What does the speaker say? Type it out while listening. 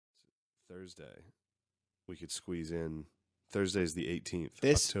Thursday, we could squeeze in. Thursday's the 18th,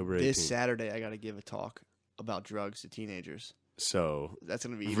 October 18th. This Saturday, I got to give a talk about drugs to teenagers. So that's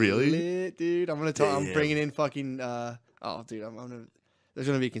gonna be really lit, dude. I'm gonna talk. I'm bringing in fucking. Oh, dude, I'm gonna. There's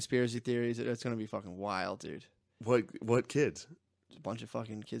gonna be conspiracy theories. It's gonna be fucking wild, dude. What kids? Just a bunch of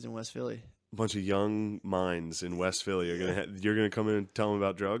fucking kids in West Philly. A bunch of young minds in West Philly are gonna. You're gonna come in and tell them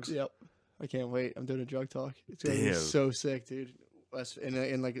about drugs. Yep. I can't wait. I'm doing a drug talk. It's gonna be so sick, dude.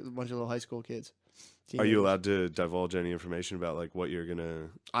 And like a bunch of little high school kids. Are you allowed to divulge any information about like what you're gonna?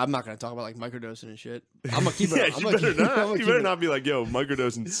 I'm not gonna talk about like microdosing and shit. I'm gonna keep it. Yeah, you better not. You better not be like, yo,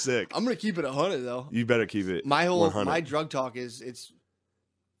 microdosing's sick. I'm gonna keep it 100 though. You better keep it. My 100. drug talk is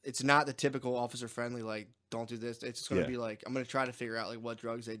it's not the typical officer friendly like don't do this. It's just gonna be like I'm gonna try to figure out like what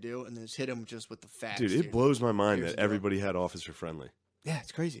drugs they do and then just hit them just with the facts. Dude, it blows my mind that everybody had officer friendly. Yeah,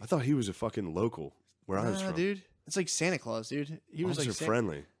 it's crazy. I thought he was a fucking local where I was from. Dude. It's like Santa Claus, dude. He was like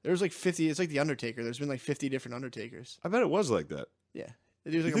friendly. There was like 50. It's like the Undertaker. There's been like 50 different Undertakers. I bet it was like that. Yeah.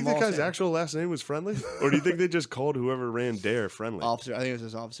 You think that guy's actual last name was Friendly? Or do you think they just called whoever ran Dare Friendly? Officer. I think it was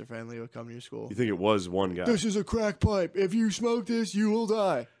just Officer Friendly who would come to your school. You think it was one guy? This is a crack pipe. If you smoke this, you will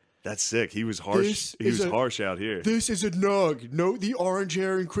die. That's sick. He was harsh. He was harsh out here. This is a nug. Note the orange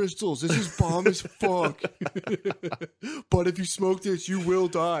hair and crystals. This is bomb as fuck. But if you smoke this, you will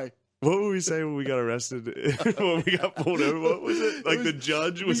die. What would we say when we got arrested? When we got pulled over? What was it? Like the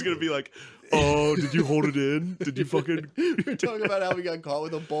judge was going to be like, oh, did you hold it in? Did you fucking... We were talking about how we got caught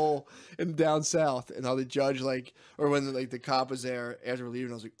with a bowl in down south and how the judge or when the cop was there after we're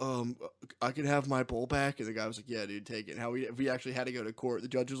leaving, I was like, I can have my bowl back? And the guy was like, yeah, dude, take it. And how we actually had to go to court. The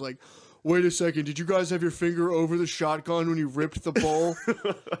judge was like, wait a second, did you guys have your finger over the shotgun when you ripped the bowl?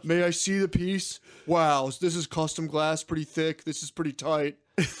 May I see the piece? Wow, this is custom glass, pretty thick. This is pretty tight.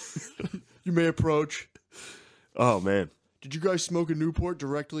 You may approach. Oh, man. Did you guys smoke a Newport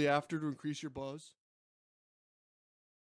directly after to increase your buzz?